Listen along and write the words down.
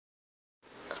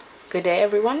Good day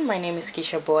everyone, my name is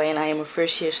KJB and I am a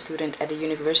first year student at the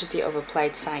University of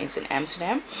Applied Science in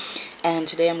Amsterdam, and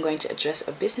today I'm going to address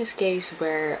a business case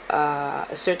where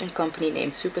a certain company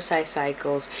named Supersize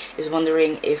Cycles is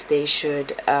wondering if they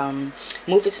should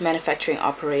move its manufacturing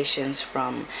operations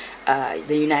from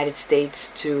the United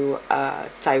States to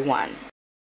Taiwan.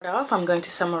 Off, I'm going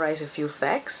to summarize a few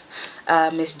facts.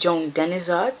 Ms. Joan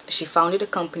Denizot, she founded a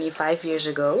company 5 years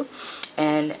ago,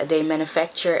 and they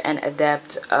manufacture and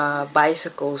adapt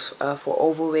bicycles for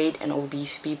overweight and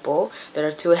obese people that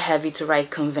are too heavy to ride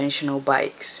conventional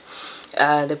bikes.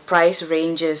 The price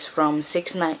ranges from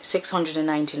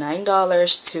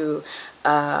 $699 to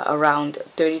around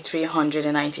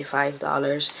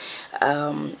 $3,395.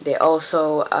 They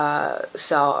also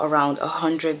sell around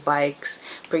 100 bikes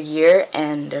per year,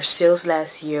 and their sales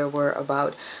last year were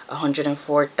about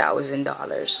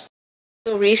 $104,000.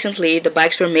 So recently, the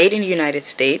bikes were made in the United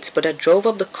States, but that drove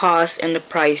up the cost and the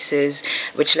prices,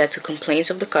 which led to complaints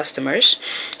of the customers.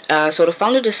 So the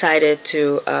founder decided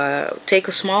to take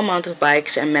a small amount of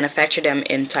bikes and manufacture them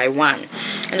in Taiwan.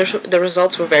 And the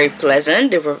results were very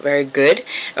pleasant. They were very good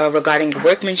regarding the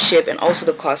workmanship and also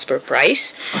the cost per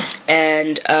price.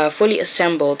 And fully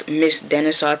assembled, Ms.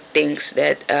 Denizot thinks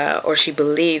that, or she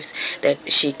believes that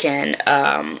she can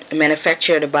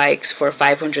manufacture the bikes for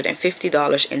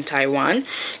 $550 in Taiwan.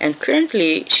 And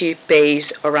currently she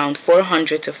pays around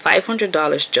 $400 to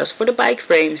 $500 just for the bike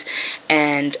frames,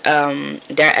 and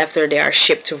thereafter they are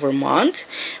shipped to Vermont,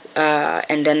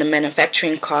 and then the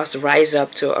manufacturing costs rise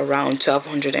up to around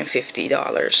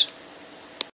 $1,250.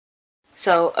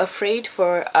 So, afraid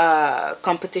for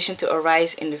competition to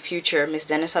arise in the future, Ms.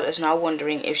 Denizot is now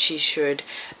wondering if she should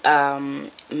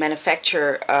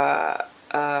manufacture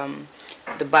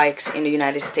the bikes in the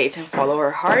United States and follow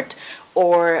her heart,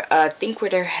 or think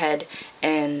with her head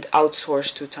and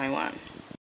outsource to Taiwan.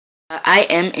 I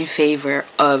am in favor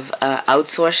of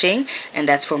outsourcing, and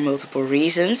that's for multiple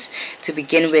reasons. To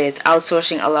begin with,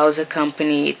 outsourcing allows a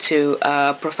company to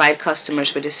provide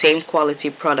customers with the same quality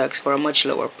products for a much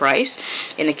lower price.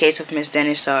 In the case of Ms.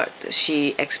 Denizot,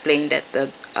 she explained that the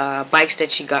bikes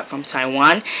that she got from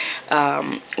Taiwan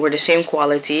were the same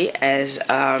quality as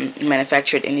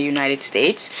manufactured in the United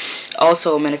States.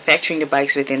 Also, manufacturing the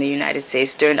bikes within the United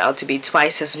States turned out to be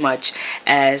twice as much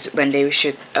as when they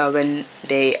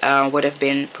would have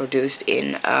been produced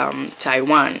in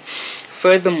Taiwan.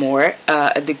 Furthermore,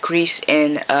 a decrease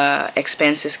in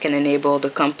expenses can enable the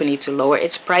company to lower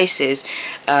its prices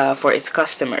for its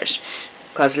customers.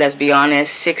 Because let's be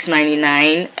honest,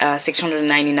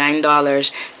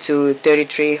 $699 to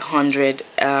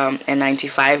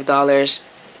 $3,395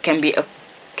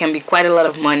 can be quite a lot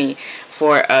of money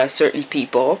for certain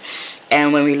people.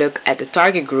 And when we look at the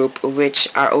target group, which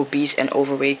are obese and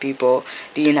overweight people,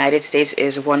 the United States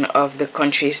is one of the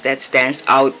countries that stands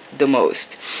out the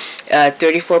most.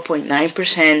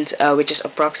 34.9%, which is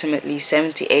approximately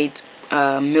 78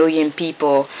 million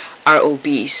people, are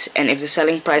obese, and if the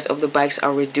selling price of the bikes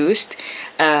are reduced,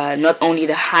 not only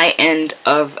the high end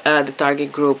of the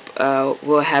target group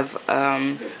will have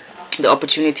the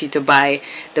opportunity to buy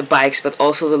the bikes, but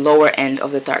also the lower end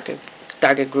of the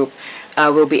target group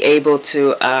will be able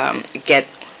to get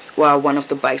one of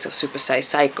the bikes of Supersize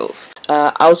Cycles.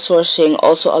 Outsourcing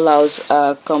also allows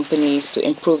companies to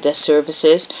improve their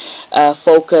services,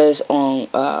 focus on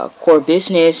core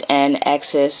business, and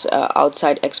access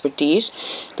outside expertise.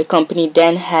 The company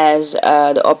then has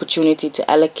the opportunity to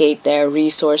allocate their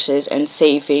resources and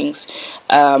savings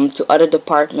to other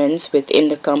departments within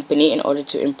the company in order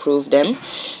to improve them.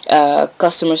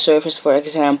 Customer service, for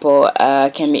example,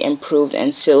 can be improved,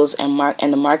 and sales and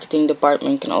the marketing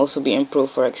department can also be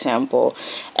improved, for example.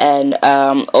 And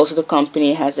also the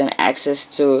company has an access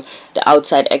to the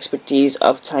outside expertise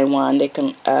of Taiwan. They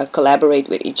can collaborate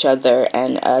with each other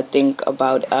and think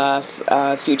about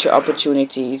future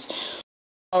opportunities.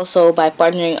 Also, by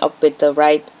partnering up with the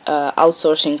right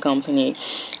outsourcing company,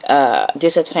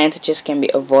 disadvantages can be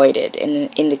avoided.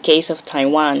 In the case of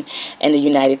Taiwan and the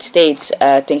United States,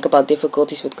 think about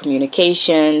difficulties with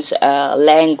communications,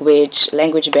 language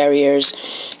barriers.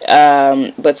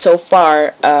 But so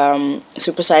far,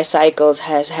 Supersize Cycles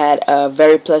has had a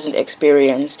very pleasant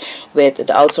experience with the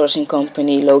outsourcing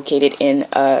company located in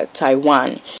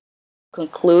Taiwan.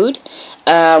 Conclude,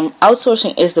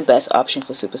 outsourcing is the best option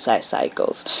for Supersize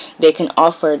Cycles. They can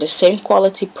offer the same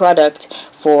quality product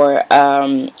for a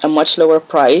much lower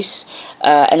price,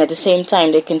 and at the same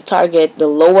time they can target the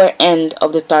lower end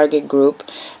of the target group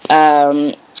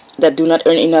that do not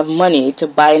earn enough money to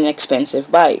buy an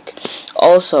expensive bike.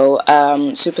 Also,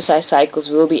 supersized cycles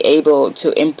will be able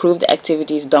to improve the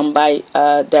activities done by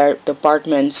their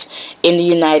departments in the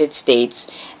United States,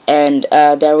 and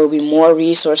there will be more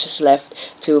resources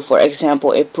left to, for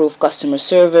example, improve customer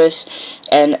service,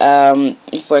 and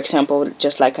for example,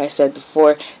 just like I said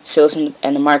before, sales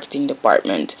and the marketing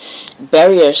department.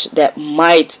 Barriers that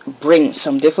might bring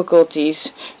some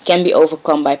difficulties can be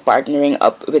overcome by partnering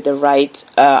up with the right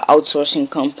outsourcing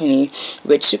company,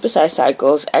 which Supersize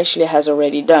Cycles actually has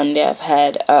already done. They have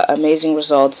had amazing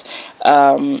results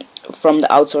from the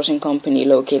outsourcing company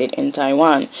located in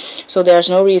Taiwan. So there's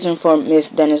no reason for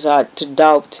Ms. Denizat to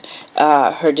doubt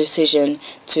her decision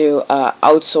to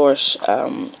outsource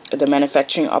the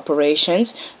manufacturing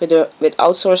operations. With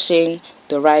outsourcing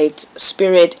the right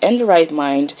spirit and the right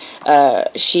mind,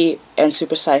 she and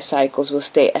Supersize Cycles will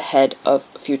stay ahead of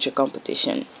future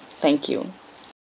competition. Thank you.